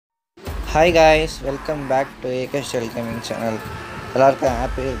Hi guys, welcome back to Akstylegaming channel. எல்லாருக்கும்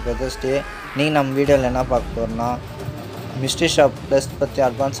happy Brothers Day. நீங்க நம்ம வீடியோல என்ன பார்க்க போறோம்னா Mysteryshop Plus பத்தி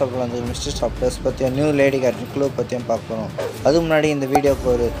அட்வான்ஸ் ஆஃபர்ல வந்து Mysteryshop Plus பத்தி நியூ லேடி கேரக்டர் க்ளூ பத்தியும் பார்க்க போறோம். அதுக்கு முன்னாடி இந்த வீடியோக்கு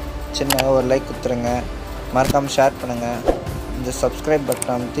ஒரு சின்ன லைக் குத்துருங்க. மறக்காம ஷேர் பண்ணுங்க. இந்த subscribe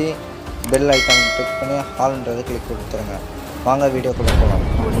பட்டன் அழுத்தி bell icon click பண்ணி ஆல்ன்றதை கிளிக் கொடுத்துருங்க. வாங்க வீடியோக்குள்ள போலாம்.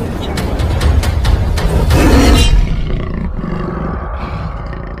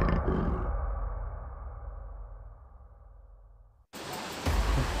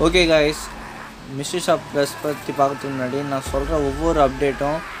 ஓகே கைஸ், Mysteryshop Plus பற்றி பார்க்கறதுக்கு முன்னாடி நான் சொல்கிற ஒவ்வொரு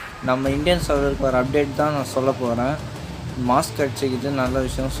அப்டேட்டும் நம்ம இந்தியன் சர்வருக்கு வர அப்டேட் தான் நான் சொல்ல போகிறேன். மாஸ்க் அடிச்சிக்கிது, நல்ல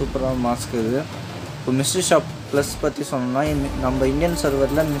விஷயம், சூப்பரான மாஸ்க் இது. இப்போ Mysteryshop Plus பற்றி சொன்னோம்னா நம்ம இந்தியன்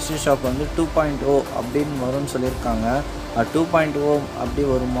சர்வரில் Mysteryshop வந்து 2.0 அப்படின்னு வரும்னு சொல்லியிருக்காங்க. 2.0 அப்படி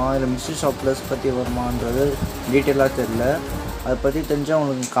வருமா இல்லை Mysteryshop Plus பற்றி வருமானது டீட்டெயிலாக தெரியல. அதை பற்றி தெரிஞ்சால்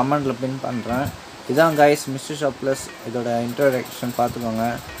உங்களுக்கு கமெண்டில் பின் பண்ணுறேன். இதான் கைஸ் Mysteryshop Plus இதோட இன்ட்ரோடக்ஷன் பார்த்துக்கோங்க.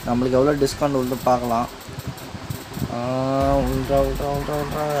 நம்மளுக்கு எவ்வளோ டிஸ்கவுண்ட் உள்ள பார்க்கலாம்.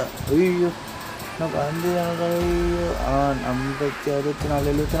 ஐயோ வந்து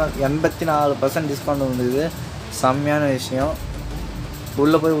 84% டிஸ்கவுண்ட் வந்துது. செம்மையான விஷயம்.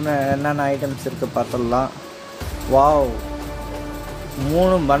 உள்ளே போய் இன்னும் என்னென்ன ஐட்டம்ஸ் இருக்குது பார்த்துடலாம். வாவ்,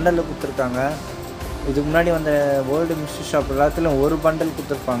 3 பண்டல் கொடுத்துருக்காங்க. இதுக்கு முன்னாடி வந்த வேர்ல்டு Mysteryshop எல்லாத்துலேயும் ஒரு பண்டல்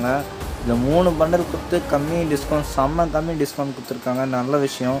கொடுத்துருப்பாங்க. இந்த 3 பண்டல் கொடுத்து கம்மி டிஸ்கவுண்ட், செம்ம கம்மி டிஸ்கவுண்ட் கொடுத்துருக்காங்க. நல்ல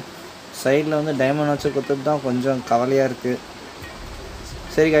விஷயம். சைடில் வந்து டைமண்ட் வச்சு கொடுத்துட்டு தான் கொஞ்சம் கவலையாக இருக்குது.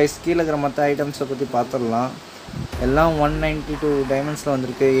 சரி கைஸ், கீழே இருக்கிற மற்ற ஐட்டம்ஸை பற்றி பார்த்துடலாம். எல்லாம் 192 டைமண்ட்ஸில்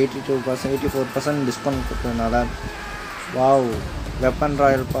வந்திருக்கு. 84% டிஸ்கவுண்ட் கொடுத்ததுனால. Wow, weapon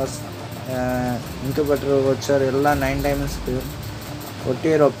Royal pass, incubator voucher எல்லாம் 9 டைமண்ட்ஸ்க்கு.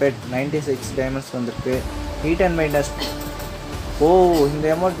 ஒட்டியரோ பெட் 96 டைமண்ட்ஸ் வந்திருக்கு. ஹீட் அண்ட் பை டஸ்ட், இந்த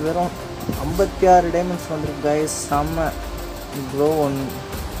அமௌண்ட் வெறும் 56 டைமண்ட்ஸ் வந்துருக்கு கைஸ். செம்ம.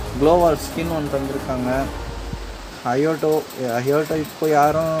 க்ளோவால் ஸ்கின் ஒன்று தந்துருக்காங்க. அயோட்டோ இப்போ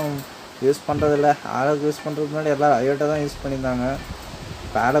யாரும் யூஸ் பண்ணுறதில்ல. ஆளுக்கு யூஸ் பண்ணுறதுக்கு முன்னாடி எல்லோரும் அயோட்டோ தான் யூஸ் பண்ணியிருந்தாங்க.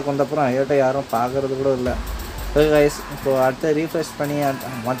 இப்போ ஆளுக்கு வந்தப்புறம் அயோட்டோ யாரும் பார்க்குறது கூட இல்லை. ஓகே கைஸ், இப்போது அடுத்து ரீஃப்ரெஷ் பண்ணி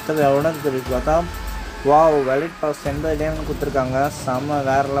மற்றது எவ்வளோ இருக்குது பார்த்தா, வாவ், வேலிட் பாஸ் 80 டைமண்ட் கொடுத்துருக்காங்க. செம்ம,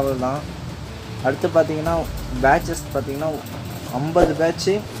 வேறு லெவல் தான். அடுத்து பார்த்தீங்கன்னா பேட்சஸ் பார்த்தீங்கன்னா 50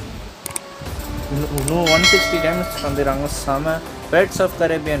 பேட்ச்சு 160 டைமண்ட்ஸ் வந்துடுறாங்க. செம. பேட்ஸ் ஆஃப்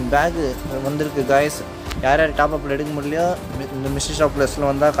கரேபியன் பேகு வந்திருக்கு கைஸ். யார் யார் டாப் அப்பில் எடுக்க முடியலையோ இந்த Mysteryshop Plusல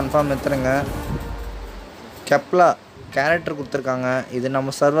வந்தால் கன்ஃபார்ம் எடுத்துருங்க. கெப்லா கேரக்டர் கொடுத்துருக்காங்க. இது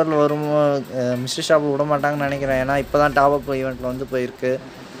நம்ம சர்வரில் வரும் Mysteryshop விட மாட்டாங்கன்னு நினைக்கிறேன். ஏன்னா இப்போ தான் டாப் அப் ஈவெண்ட்டில் வந்து போயிருக்கு.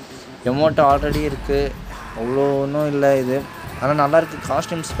 எமௌண்ட் ஆல்ரெடி இருக்குது, அவ்வளோ ஒன்றும் இல்லை இது. ஆனால் நல்லாயிருக்கு.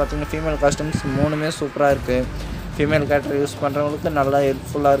 காஸ்டியூம்ஸ் பார்த்தீங்கன்னா ஃபீமேல் காஸ்டியூம்ஸ் 3மே சூப்பராக இருக்குது. ஃபீமேல் கேரக்டர் யூஸ் பண்ணுறவங்களுக்கு நல்லா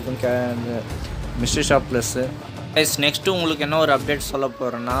ஹெல்ப்ஃபுல்லாக இருக்கும் Mysteryshop Plus. நெக்ஸ்ட்டு உங்களுக்கு என்ன ஒரு அப்டேட் சொல்ல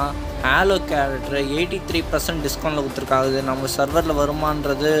போகிறேன்னா, ஹேலோ கேரக்டர் 83% டிஸ்கவுண்ட்டில் கொடுத்துருக்காங்க. இது நம்ம சர்வரில்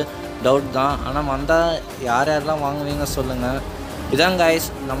வருமானது டவுட் தான். ஆனால் வந்தால் யாரெல்லாம் வாங்குவீங்க சொல்லுங்கள். இதான் கைஸ்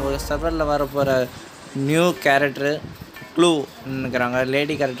நம்ம சர்வரில் வர போகிற நியூ கேரக்டரு க்ளூன்னுக்கிறாங்க.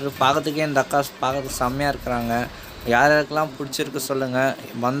 லேடி கேரக்டர் பார்க்கறதுக்கே இந்த அக்கா பார்க்கறதுக்கு செம்மையாக இருக்கிறாங்க. யாருக்கெல்லாம் பிடிச்சிருக்கு சொல்லுங்கள்.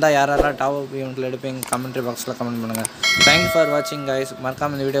 வந்தால் யாரெல்லாம் டாப் அப் ஈவெண்ட்டில் எடுப்பீங்க கமெண்ட்ரி பாக்ஸில் கமெண்ட் பண்ணுங்கள். தேங்க்யூ ஃபார் வாட்சிங் கைஸ்.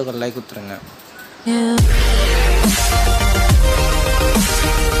 மறக்காமல் இந்த வீடியோக்கு ஒரு லைக் கொடுத்துருங்க.